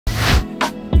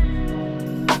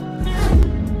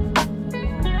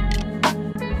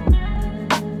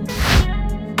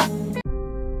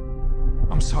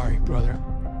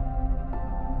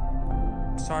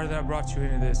sorry that I brought you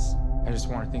into this. I just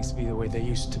wanted things to be the way they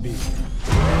used to be.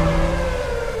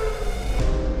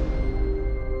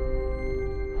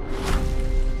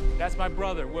 That's my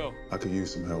brother, Will. I could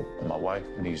use some help. My wife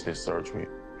needs this surgery.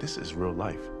 This is real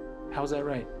life. How's that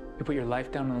right? You put your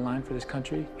life down on the line for this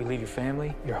country? You leave your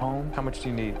family, your home? How much do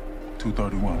you need?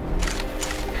 231.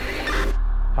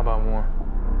 How about more?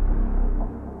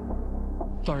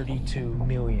 32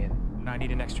 million. I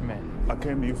need an extra man. I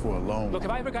came to you for a loan. Look,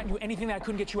 have I ever gotten you anything that I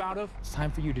couldn't get you out of? It's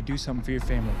time for you to do something for your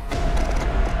family.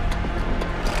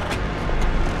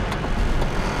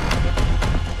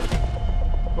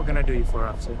 What can I do you for,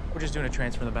 officer? We're just doing a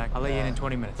transfer in the back. I'll let you in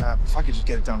 20 minutes. If I could just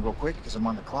get it done real quick, because I'm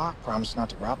on the clock. Promise not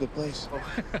to rob the place.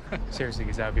 Seriously,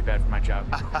 because that would be bad for my job.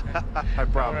 I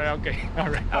promise. All right, okay.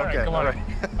 All right, come on. All right.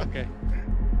 Okay.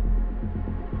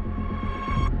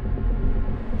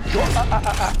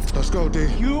 Let's go, D.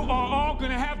 You are all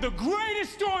gonna have the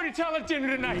greatest story to tell at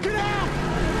dinner tonight. Get out!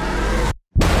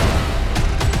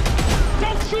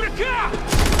 Don't shoot a cop!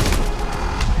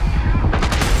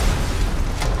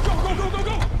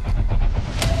 Go!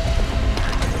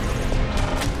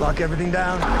 Lock everything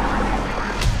down.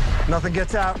 Nothing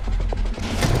gets out.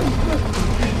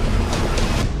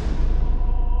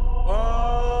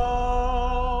 All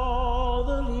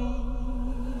the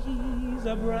leaves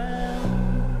are brown.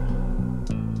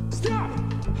 Stop!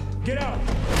 Get out!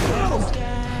 The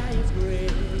sky is gray.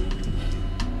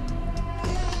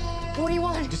 What do you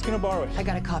want? Just gonna borrow it. I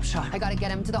got a cop shot. I gotta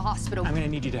get him to the hospital. I'm gonna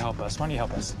need you to help us. Why don't you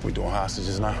help us? We doing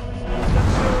hostages now.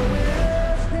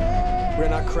 We're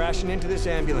not crashing into this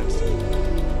ambulance.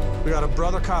 We got a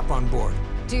brother cop on board.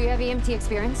 Do you have EMT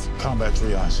experience? Combat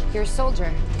triage. You're a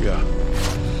soldier. Yeah.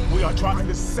 We are trying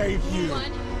to save you. 1,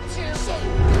 2,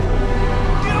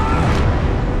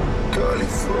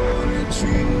 California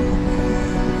dream.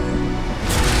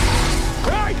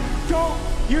 Hey! Don't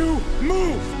you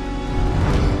move!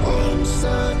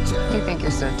 You think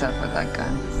you're so tough with that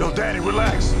gun? Yo, Danny,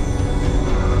 relax.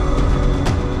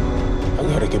 I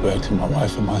gotta get back to my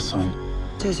wife and my son.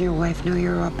 Does your wife know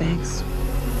you're rob banks?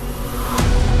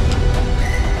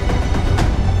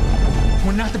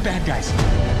 We're not the bad guys.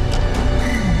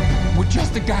 We're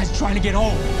just the guys trying to get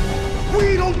home.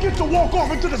 We don't get to walk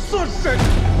off into the sunset.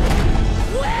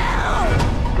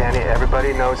 Danny,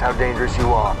 everybody knows how dangerous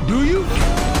you are. Do you?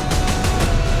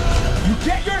 You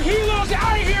get your helos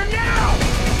out of here now!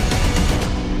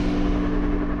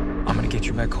 I'm gonna get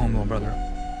you back home, little brother.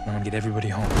 I'm gonna get everybody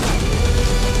home.